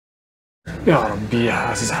يا ربي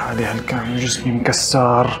حاسس حالي هالكام جسمي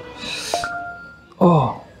مكسر.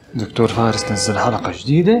 دكتور فارس نزل حلقة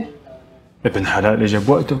جديدة. ابن حلال اجى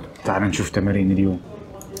بوقته. تعال نشوف تمارين اليوم.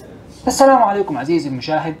 السلام عليكم عزيزي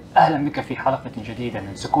المشاهد، أهلا بك في حلقة جديدة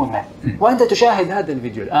من سكون. وأنت تشاهد هذا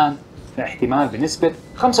الفيديو الآن، فاحتمال بنسبة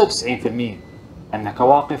 95% أنك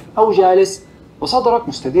واقف أو جالس وصدرك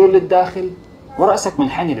مستدير للداخل ورأسك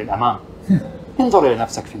منحني للأمام. انظر إلى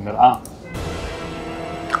نفسك في المرآة.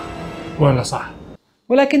 ولا صح؟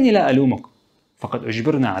 ولكني لا ألومك، فقد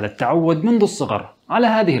أجبرنا على التعود منذ الصغر على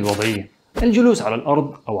هذه الوضعية، الجلوس على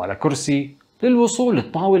الأرض أو على كرسي للوصول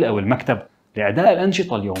للطاولة أو المكتب، لأداء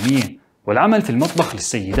الأنشطة اليومية والعمل في المطبخ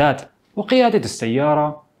للسيدات وقيادة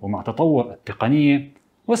السيارة، ومع تطور التقنية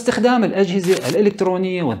واستخدام الأجهزة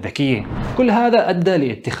الإلكترونية والذكية، كل هذا أدى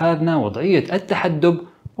لاتخاذنا وضعية التحدب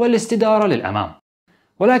والاستدارة للأمام.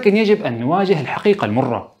 ولكن يجب أن نواجه الحقيقة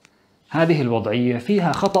المرة، هذه الوضعية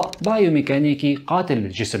فيها خطأ بايوميكانيكي قاتل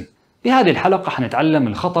للجسم. في هذه الحلقة حنتعلم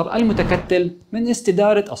الخطر المتكتل من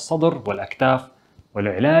استدارة الصدر والأكتاف،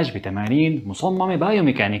 والعلاج بتمارين مصممة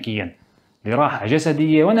بايوميكانيكيا لراحة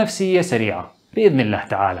جسدية ونفسية سريعة بإذن الله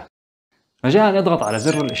تعالى. رجاء اضغط على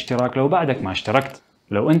زر الاشتراك لو بعدك ما اشتركت،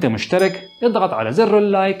 ولو أنت مشترك اضغط على زر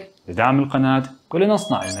اللايك لدعم القناة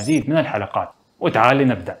ولنصنع المزيد من الحلقات. وتعال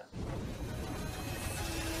نبدأ.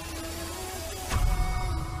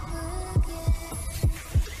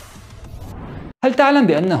 هل تعلم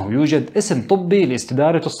بأنه يوجد اسم طبي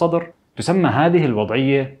لاستدارة الصدر؟ تسمى هذه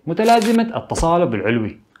الوضعية متلازمة التصالب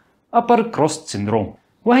العلوي Upper Crust Syndrome،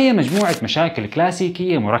 وهي مجموعة مشاكل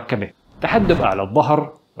كلاسيكية مركبة: تحدب أعلى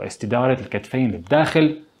الظهر، واستدارة الكتفين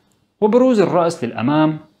للداخل، وبروز الرأس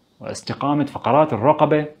للأمام، واستقامة فقرات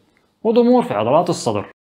الرقبة، وضمور في عضلات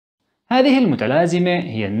الصدر. هذه المتلازمة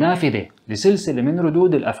هي النافذة لسلسلة من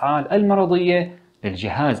ردود الأفعال المرضية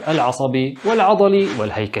للجهاز العصبي والعضلي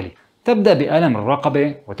والهيكلي. تبدأ بألم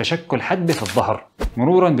الرقبة وتشكل حدبة في الظهر،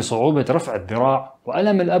 مرورا بصعوبة رفع الذراع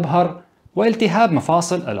وألم الأبهر والتهاب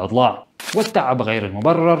مفاصل الأضلاع والتعب غير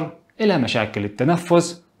المبرر، إلى مشاكل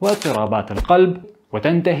التنفس واضطرابات القلب،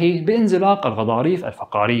 وتنتهي بانزلاق الغضاريف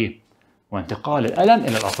الفقارية وانتقال الألم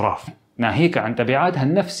إلى الأطراف، ناهيك عن تبعاتها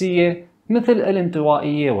النفسية مثل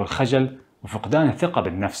الانطوائية والخجل وفقدان الثقة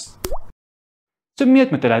بالنفس.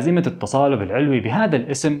 سميت متلازمة التصالب العلوي بهذا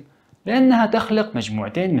الاسم لأنها تخلق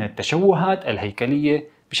مجموعتين من التشوهات الهيكلية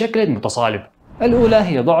بشكل متصالب. الأولى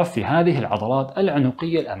هي ضعف في هذه العضلات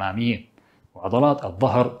العنقية الأمامية وعضلات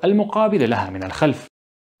الظهر المقابلة لها من الخلف،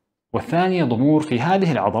 والثانية ضمور في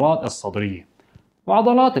هذه العضلات الصدرية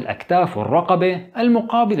وعضلات الأكتاف والرقبة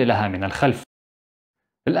المقابلة لها من الخلف.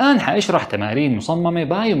 الآن حأشرح تمارين مصممة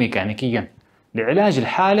بايوميكانيكيا لعلاج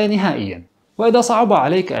الحالة نهائيا، وإذا صعب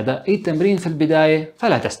عليك أداء أي تمرين في البداية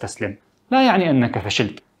فلا تستسلم، لا يعني أنك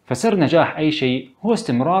فشلت، فسر نجاح أي شيء هو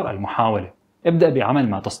استمرار المحاولة. ابدأ بعمل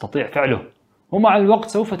ما تستطيع فعله، ومع الوقت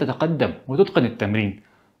سوف تتقدم وتتقن التمرين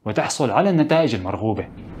وتحصل على النتائج المرغوبة.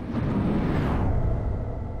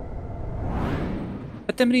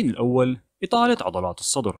 التمرين الأول: إطالة عضلات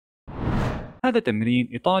الصدر. هذا تمرين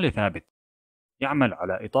إطالة ثابت يعمل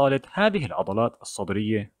على إطالة هذه العضلات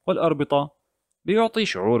الصدرية والأربطة، بيعطي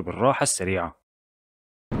شعور بالراحة السريعة.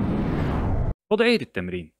 وضعية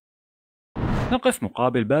التمرين: نقف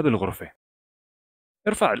مقابل باب الغرفة،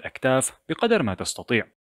 ارفع الأكتاف بقدر ما تستطيع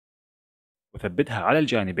وثبتها على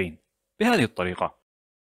الجانبين بهذه الطريقة.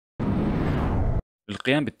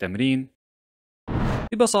 للقيام بالتمرين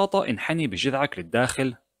ببساطة انحني بجذعك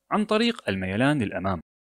للداخل عن طريق الميلان للأمام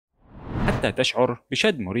حتى تشعر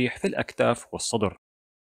بشد مريح في الأكتاف والصدر.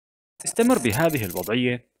 استمر بهذه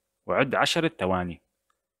الوضعية وعد 10 ثواني،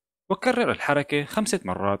 وكرر الحركة 5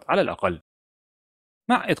 مرات على الأقل.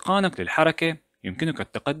 مع إتقانك للحركة يمكنك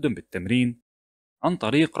التقدم بالتمرين عن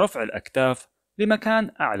طريق رفع الأكتاف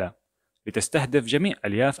لمكان أعلى لتستهدف جميع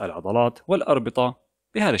ألياف العضلات والأربطة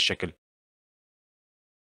بهذا الشكل.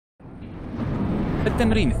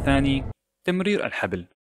 التمرين الثاني: تمرير الحبل.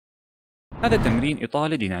 هذا تمرين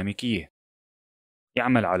إطالة ديناميكية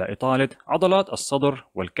يعمل على إطالة عضلات الصدر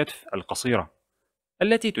والكتف القصيرة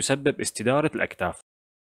التي تسبب استدارة الأكتاف.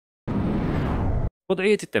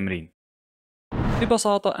 وضعية التمرين: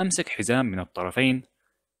 ببساطة أمسك حزام من الطرفين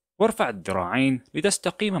وارفع الذراعين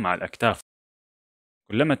لتستقيم مع الأكتاف.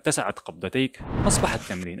 كلما اتسعت قبضتيك أصبح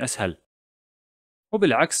التمرين أسهل،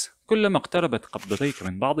 وبالعكس كلما اقتربت قبضتيك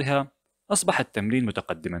من بعضها أصبح التمرين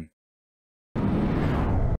متقدما.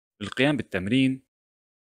 للقيام بالتمرين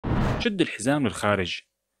شد الحزام للخارج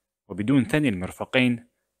وبدون ثني المرفقين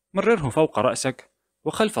مرره فوق رأسك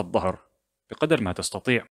وخلف الظهر بقدر ما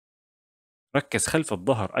تستطيع. ركز خلف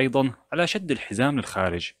الظهر أيضا على شد الحزام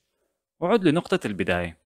للخارج، وعد لنقطة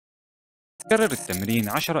البداية. كرر التمرين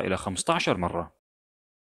 10 إلى 15 مرة.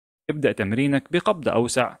 ابدأ تمرينك بقبضة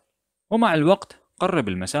أوسع، ومع الوقت قرب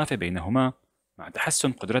المسافة بينهما مع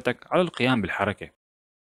تحسن قدرتك على القيام بالحركة.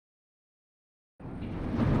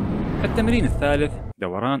 التمرين الثالث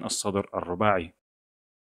دوران الصدر الرباعي.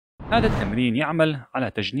 هذا التمرين يعمل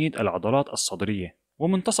على تجنيد العضلات الصدرية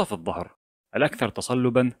ومنتصف الظهر الأكثر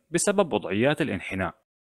تصلبا بسبب وضعيات الانحناء.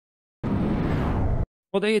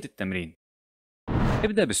 وضعية التمرين: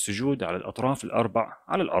 ابدأ بالسجود على الأطراف الأربع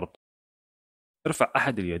على الأرض. ارفع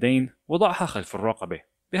أحد اليدين وضعها خلف الرقبة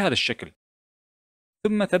بهذا الشكل،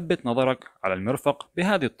 ثم ثبت نظرك على المرفق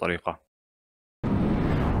بهذه الطريقة.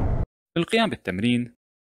 للقيام بالتمرين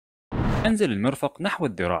انزل المرفق نحو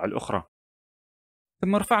الذراع الأخرى،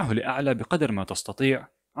 ثم ارفعه لأعلى بقدر ما تستطيع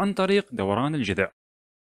عن طريق دوران الجذع،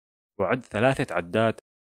 وعد 3 عدات،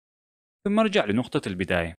 ثم ارجع لنقطة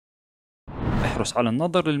البداية. احرص على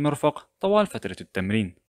النظر للمرفق طوال فترة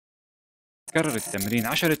التمرين. كرر التمرين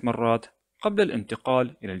 10 مرات قبل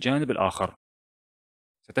الانتقال إلى الجانب الآخر.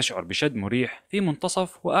 ستشعر بشد مريح في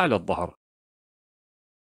منتصف وأعلى الظهر.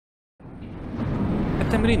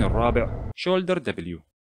 التمرين الرابع شولدر دبليو.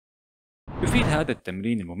 يفيد هذا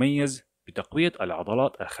التمرين المميز بتقوية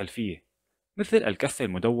العضلات الخلفية مثل الكفة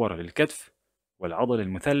المدورة للكتف والعضلة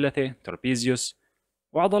المثلثة ترابيزيوس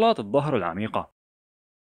وعضلات الظهر العميقة.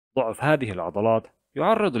 ضعف هذه العضلات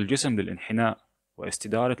يعرض الجسم للانحناء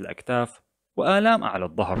واستدارة الأكتاف وآلام أعلى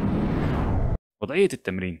الظهر. وضعية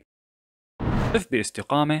التمرين: قف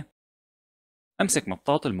باستقامة، أمسك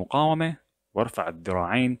مطاط المقاومة وارفع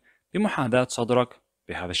الذراعين بمحاذاة صدرك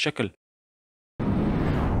بهذا الشكل.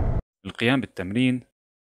 للقيام بالتمرين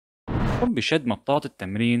قم بشد مطاط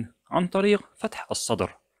التمرين عن طريق فتح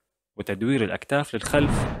الصدر وتدوير الأكتاف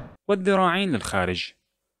للخلف والذراعين للخارج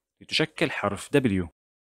لتشكل حرف W،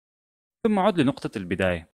 ثم عد لنقطة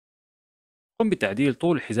البداية. قم بتعديل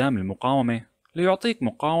طول حزام المقاومة ليعطيك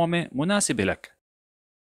مقاومة مناسبة لك،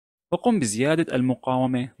 وقم بزيادة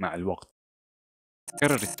المقاومة مع الوقت.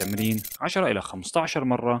 كرر التمرين 10 إلى 15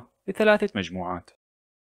 مرة ل3 مجموعات.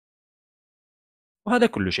 وهذا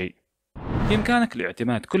كل شيء. بإمكانك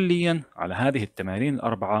الاعتماد كليا على هذه التمارين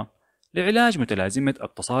ال4 لعلاج متلازمة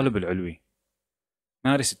التصالب العلوي.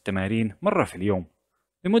 مارس التمارين مرة في اليوم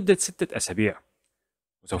لمدة 6 أسابيع،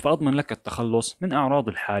 وسوف أضمن لك التخلص من أعراض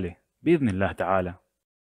الحالة بإذن الله تعالى.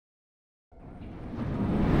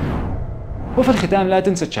 وفي الختام لا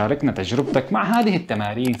تنسى تشاركنا تجربتك مع هذه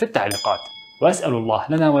التمارين في التعليقات، وأسأل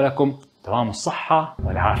الله لنا ولكم دوام الصحة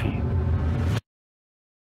والعافية.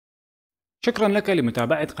 شكرا لك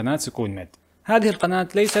لمتابعة قناة سكون ميد. هذه القناة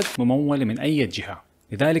ليست ممولة من أي جهة،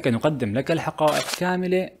 لذلك نقدم لك الحقائق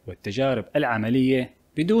كاملة والتجارب العملية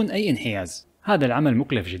بدون أي انحياز. هذا العمل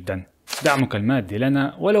مكلف جدا، دعمك المادي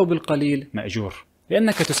لنا ولو بالقليل مأجور،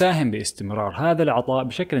 لأنك تساهم باستمرار هذا العطاء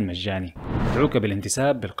بشكل مجاني. ندعوك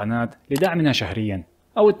بالانتساب بالقناة لدعمنا شهريا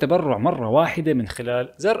أو التبرع مرة واحدة من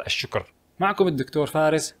خلال زر الشكر. معكم الدكتور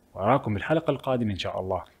فارس، وأراكم بالحلقة القادمة إن شاء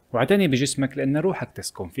الله. واعتني بجسمك لأن روحك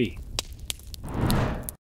تسكن فيه.